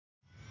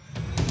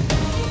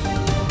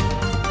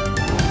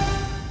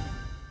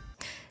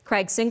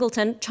Craig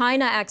Singleton,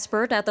 China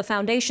expert at the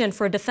Foundation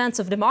for Defense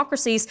of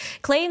Democracies,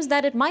 claims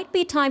that it might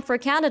be time for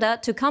Canada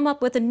to come up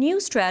with a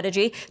new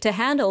strategy to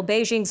handle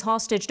Beijing's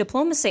hostage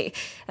diplomacy,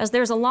 as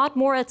there's a lot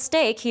more at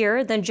stake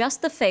here than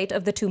just the fate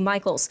of the two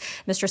Michaels.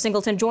 Mr.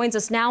 Singleton joins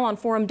us now on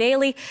Forum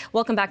Daily.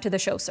 Welcome back to the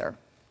show, sir.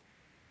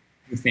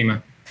 Thanks,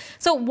 Nima.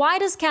 So why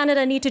does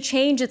Canada need to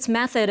change its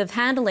method of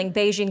handling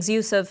Beijing's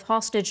use of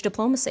hostage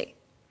diplomacy?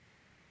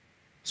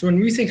 So when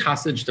we say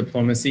hostage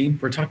diplomacy,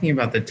 we're talking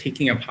about the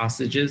taking of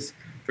hostages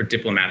for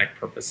diplomatic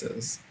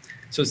purposes.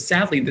 So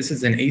sadly, this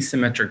is an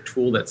asymmetric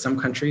tool that some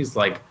countries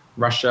like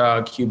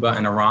Russia, Cuba,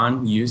 and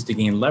Iran use to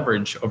gain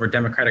leverage over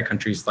democratic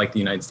countries like the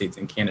United States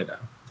and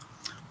Canada.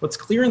 What's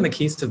clear in the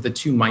case of the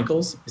two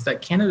Michaels is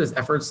that Canada's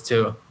efforts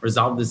to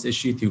resolve this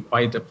issue through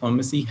quiet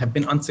diplomacy have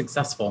been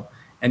unsuccessful,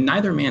 and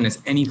neither man is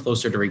any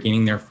closer to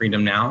regaining their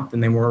freedom now than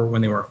they were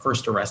when they were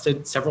first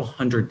arrested several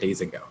hundred days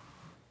ago.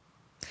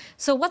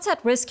 So what's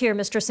at risk here,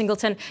 Mr.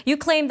 Singleton? You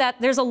claim that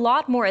there's a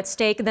lot more at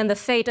stake than the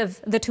fate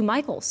of the two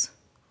Michaels.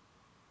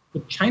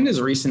 But China's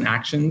recent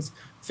actions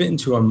fit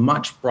into a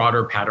much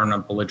broader pattern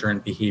of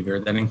belligerent behavior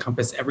that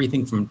encompass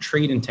everything from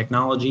trade and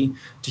technology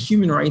to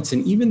human rights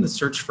and even the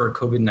search for a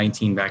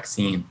COVID-19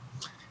 vaccine.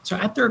 So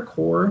at their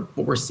core,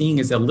 what we're seeing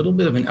is a little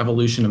bit of an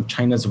evolution of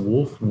China's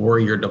wolf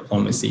warrior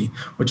diplomacy,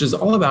 which is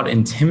all about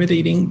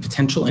intimidating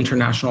potential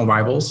international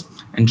rivals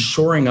and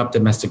shoring up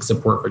domestic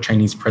support for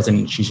Chinese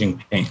President Xi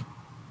Jinping.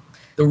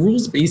 The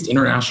rules-based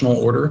international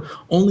order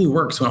only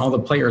works when all the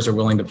players are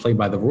willing to play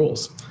by the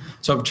rules.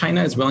 So if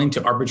China is willing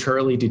to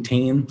arbitrarily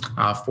detain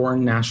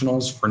foreign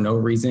nationals for no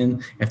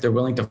reason, if they're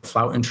willing to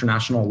flout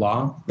international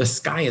law, the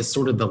sky is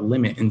sort of the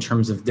limit in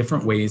terms of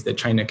different ways that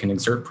China can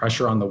exert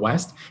pressure on the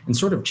West and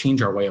sort of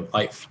change our way of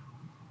life.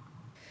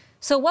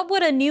 So what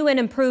would a new and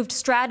improved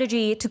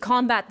strategy to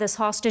combat this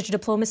hostage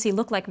diplomacy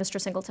look like, Mr.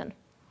 Singleton?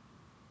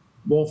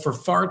 Well, for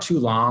far too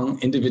long,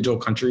 individual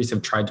countries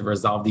have tried to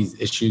resolve these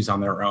issues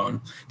on their own.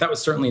 That was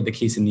certainly the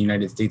case in the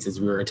United States as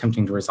we were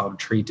attempting to resolve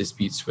trade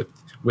disputes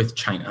with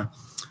China.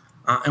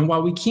 And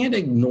while we can't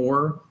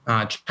ignore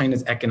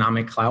China's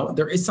economic clout,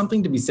 there is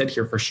something to be said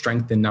here for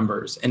strength in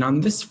numbers. And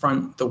on this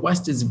front, the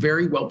West is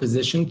very well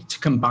positioned to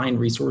combine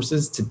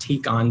resources to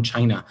take on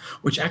China,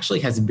 which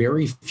actually has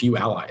very few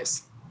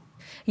allies.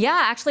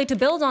 Yeah, actually, to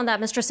build on that,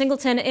 Mr.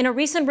 Singleton, in a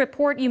recent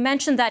report, you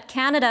mentioned that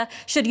Canada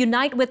should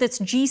unite with its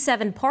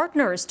G7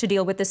 partners to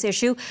deal with this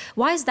issue.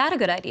 Why is that a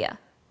good idea?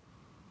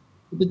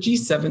 The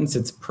G7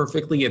 sits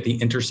perfectly at the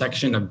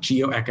intersection of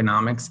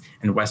geoeconomics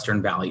and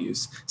Western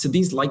values. So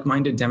these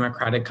like-minded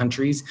democratic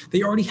countries,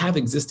 they already have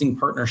existing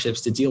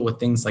partnerships to deal with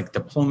things like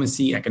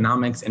diplomacy,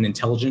 economics, and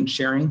intelligence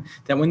sharing,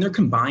 that when they're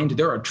combined,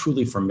 they're a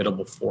truly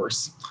formidable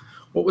force.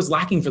 What was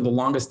lacking for the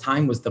longest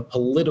time was the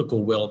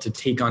political will to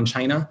take on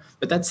China,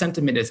 but that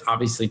sentiment has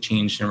obviously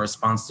changed in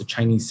response to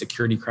Chinese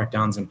security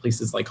crackdowns in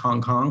places like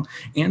Hong Kong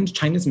and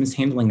China's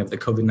mishandling of the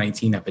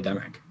COVID-19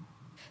 epidemic.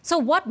 So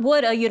what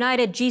would a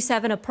united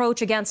G7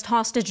 approach against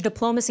hostage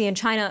diplomacy in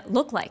China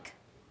look like?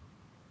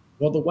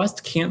 Well, the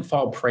West can't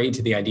fall prey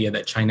to the idea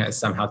that China is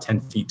somehow 10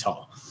 feet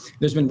tall.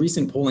 There's been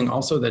recent polling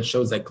also that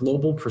shows that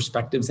global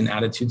perspectives and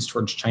attitudes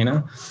towards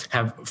China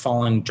have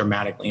fallen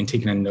dramatically and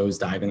taken a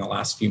nosedive in the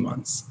last few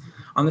months.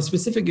 On the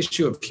specific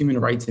issue of human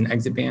rights and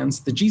exit bans,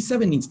 the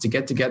G7 needs to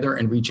get together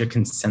and reach a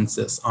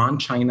consensus on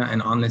China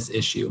and on this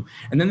issue.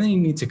 And then they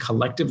need to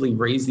collectively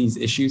raise these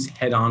issues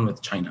head on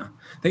with China.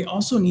 They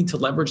also need to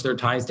leverage their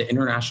ties to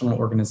international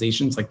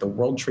organizations like the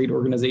World Trade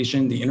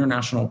Organization, the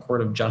International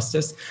Court of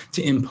Justice,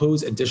 to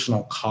impose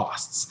additional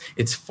costs.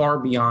 It's far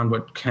beyond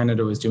what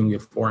Canada was doing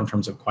before in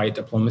terms of quiet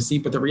diplomacy,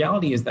 but the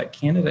reality is that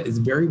Canada is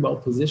very well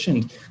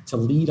positioned to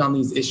lead on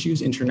these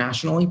issues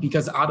internationally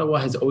because Ottawa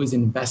has always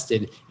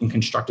invested in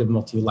constructive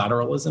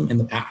multilateralism in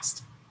the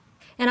past.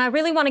 And I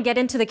really want to get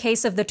into the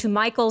case of the two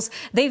Michaels.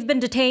 They've been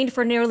detained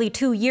for nearly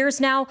 2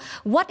 years now.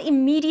 What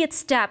immediate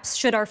steps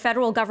should our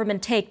federal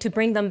government take to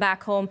bring them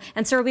back home?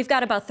 And sir, we've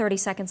got about 30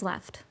 seconds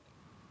left.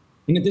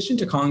 In addition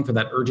to calling for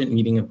that urgent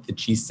meeting of the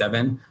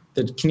G7,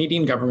 the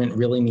Canadian government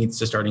really needs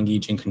to start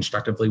engaging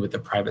constructively with the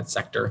private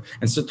sector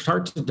and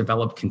start to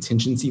develop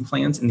contingency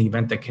plans in the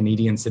event that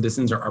Canadian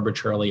citizens are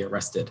arbitrarily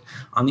arrested.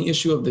 On the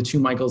issue of the two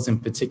Michaels in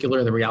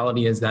particular, the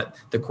reality is that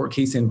the court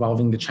case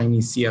involving the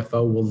Chinese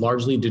CFO will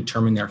largely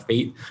determine their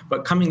fate.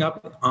 But coming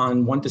up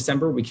on 1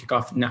 December, we kick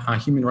off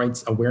Human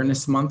Rights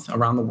Awareness Month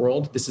around the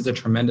world. This is a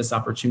tremendous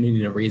opportunity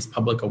to raise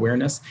public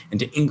awareness and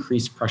to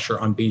increase pressure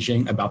on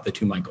Beijing about the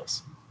two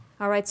Michaels.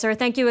 All right, sir.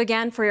 Thank you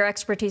again for your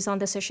expertise on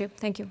this issue.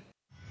 Thank you.